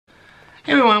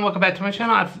Hey everyone, welcome back to my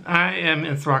channel. I am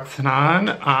Roxanne.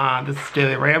 This is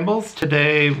Daily Rambles.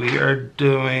 Today we are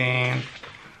doing,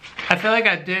 I feel like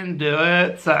I didn't do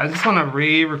it, so I just want to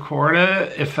re-record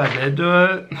it if I did do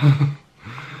it.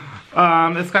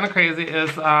 It's kind of crazy.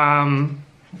 It's a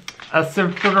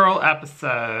Supergirl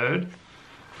episode,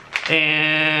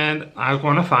 and I'm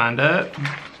going to find it.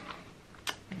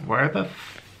 Where the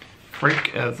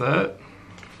freak is it?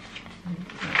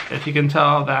 If you can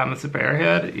tell that I'm a super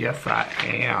airhead, yes I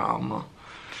am.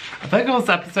 I think it was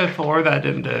episode 4 that I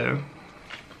didn't do.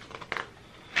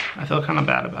 I feel kind of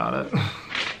bad about it.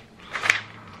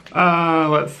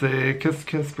 Let's see. Kiss,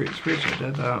 kiss, preach, preach. I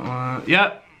did that one.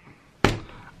 Yep.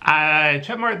 I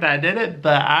checkmarked that I did it,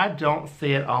 but I don't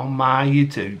see it on my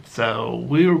YouTube. So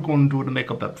we were going to do the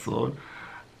makeup episode.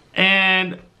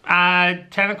 And I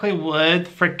technically would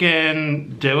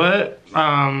freaking do it.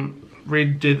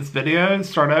 Redo this video and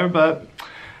start over, but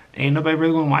ain't nobody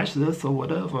really gonna watch this or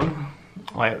whatever.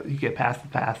 Like, you get past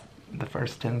the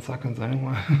first 10 seconds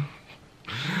anyway.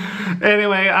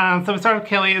 Anyway, so we start with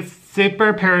Kelly is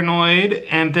super paranoid,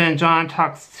 and then John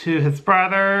talks to his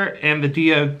brother, and the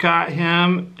DO got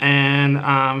him and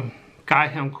got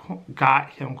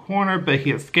him cornered, but he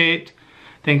escaped.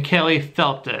 Then Kelly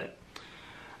felt it.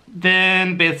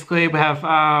 Then basically we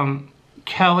have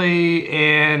Kelly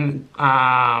and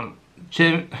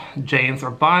James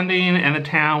are bonding in a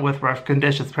town with rough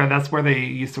conditions. That's where they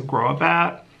used to grow up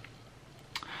at.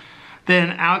 Then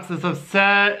Alex is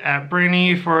upset at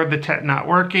Brainy for the tech not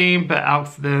working, but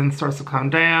Alex then starts to calm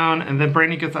down, and then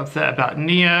Brainy gets upset about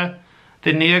Nia.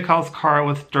 Then Nia calls Kara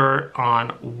with dirt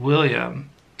on William.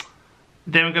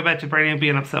 Then we go back to Brainy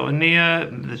being upset with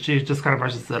Nia. She just kind of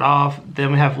brushes it off.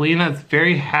 Then we have Lena is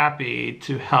very happy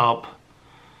to help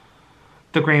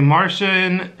the Green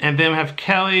Martian, and then we have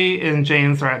Kelly and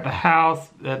James are at the house.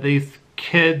 These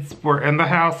kids were in the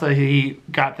house, so he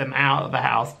got them out of the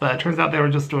house, but it turns out they were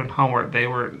just doing homework. They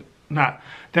were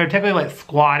technically like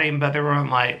squatting, but they weren't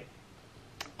like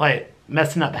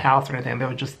messing up the house or anything. They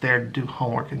were just there to do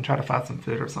homework and try to find some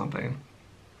food or something.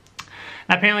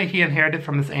 And apparently he inherited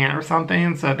from his aunt or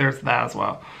something, so there's that as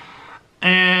well.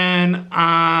 And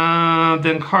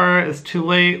then Kara is too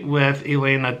late with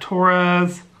Elena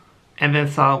Torres, and then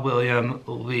saw William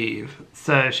leave.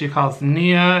 So she calls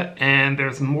Nia, and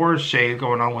there's more shade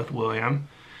going on with William.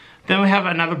 Then we have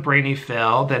another Brainy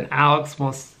fail. Then Alex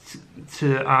wants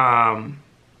to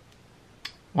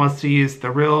use the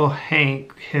real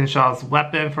Hank Henshaw's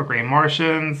weapon for Green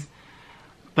Martians,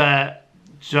 but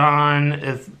John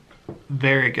is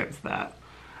very against that.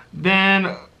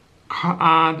 Then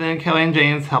Kelly and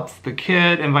James helps the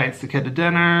kid, invites the kid to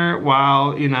dinner,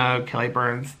 while, you know, Kelly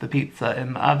burns the pizza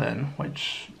in the oven,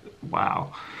 which,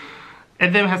 wow.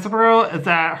 And then we have Supergirl is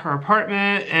at her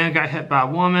apartment and got hit by a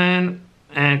woman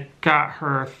and got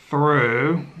her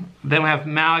through. Then we have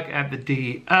Malik at the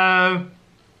DO.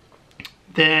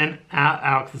 Then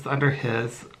Alex is under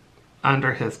his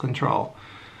control.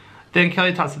 Then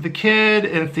Kelly talks to the kid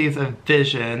and sees a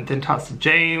vision, then talks to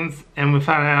James, and we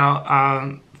find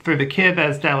out through the kid that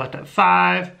his dad left at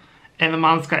 5, and the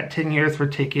mom's got 10 years for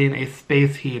taking a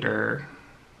space heater,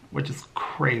 which is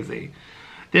crazy.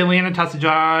 Then Lena talks to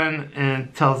John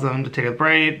and tells him to take a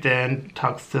break, then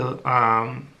talks to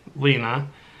Lena.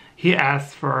 He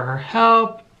asks for her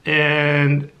help,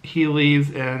 and he leaves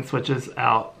and switches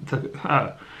out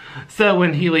to, so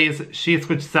when he leaves, she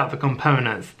switches out the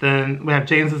components. Then we have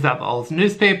James is at the old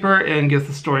newspaper and gives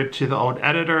the story to the old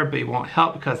editor, but he won't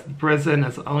help because the prison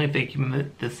is the only thing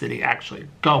keeping the city actually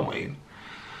going.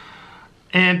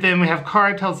 And then we have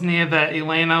Kara tells Nia that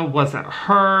Elena wasn't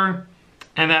her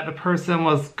and that the person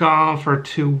was gone for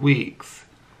 2 weeks.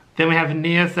 Then we have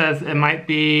Nia says it might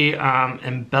be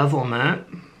embezzlement,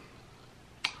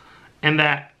 and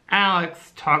that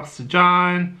Alex talks to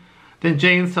John. Then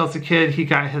James tells the kid he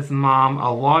got his mom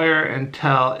a lawyer and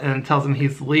tells him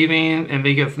he's leaving, and then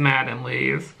he gets mad and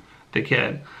leaves the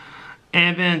kid.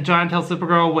 And then John tells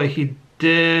Supergirl what he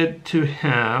did to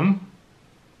him,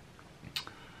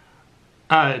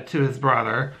 to his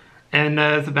brother, and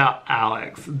knows about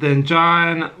Alex. Then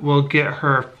John will get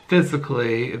her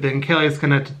physically. Then Kelly's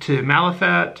connected to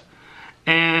Malafet,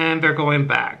 and they're going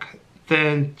back.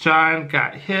 Then John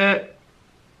got hit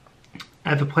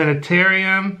at the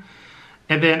planetarium,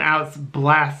 and then Alex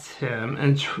blasts him,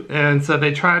 and so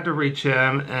they tried to reach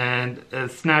him, and it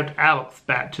snapped Alex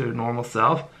back to normal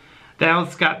self. Then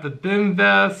Alex got the boom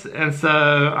vest, and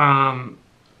so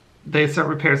they start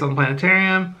repairs on the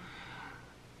planetarium,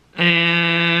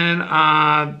 and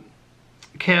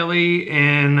Kelly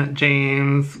and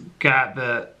James got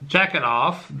the jacket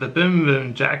off, the boom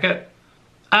boom jacket.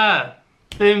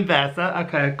 Investa.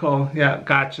 Okay, cool. Yeah,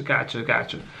 gotcha.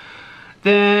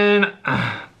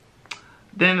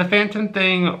 Then the Phantom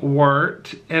thing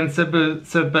worked, and but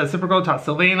Supergirl talked to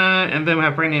Selena, and then we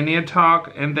have Brandy and Nia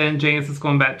talk, and then James is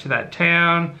going back to that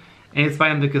town, and he's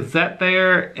finding the Gazette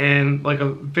there, and like a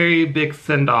very big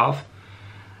send-off.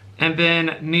 And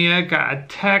then Nia got a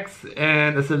text,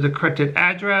 and it's a decrypted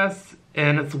address,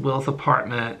 and it's Will's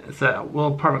apartment. So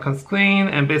Will's apartment comes clean,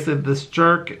 and basically this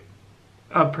jerk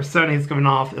persona he's giving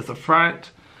off is a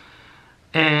front.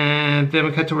 And then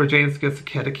we cut to where James gets the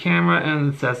kid a camera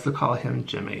and says to call him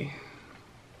Jimmy.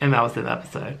 And that was the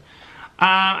episode.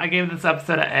 I gave this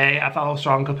episode an A. I thought it was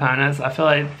strong components. I feel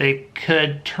like they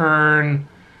could turn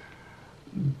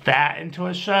that into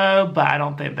a show, but I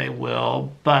don't think they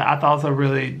will. But I thought it was a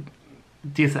really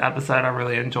decent episode. I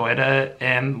really enjoyed it.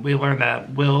 And we learned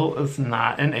that Will is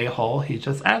not an a-hole. He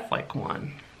just acts like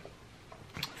one.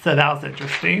 So that was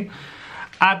interesting.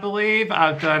 I believe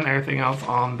I've done everything else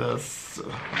on this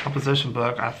composition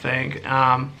book, I think.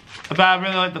 But I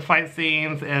really like the fight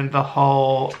scenes and the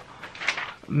whole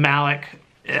Malik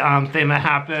thing that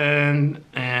happened.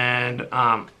 And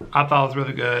I thought it was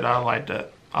really good. I liked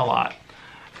it a lot.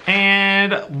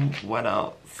 And what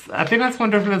else? I think that's going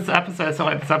to do for this episode. So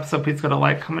like this episode, please go to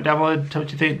like, comment down below, tell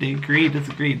what you think. Do you agree,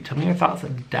 disagree? Tell me your thoughts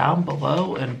down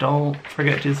below. And don't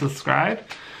forget to subscribe.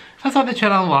 That's on the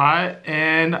channel a lot,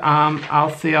 and I'll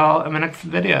see y'all in my next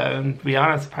video. And to be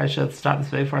honest, I probably should stop this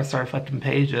video before I start flipping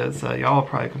pages, so y'all are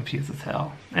probably confused as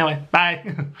hell. Anyway, bye.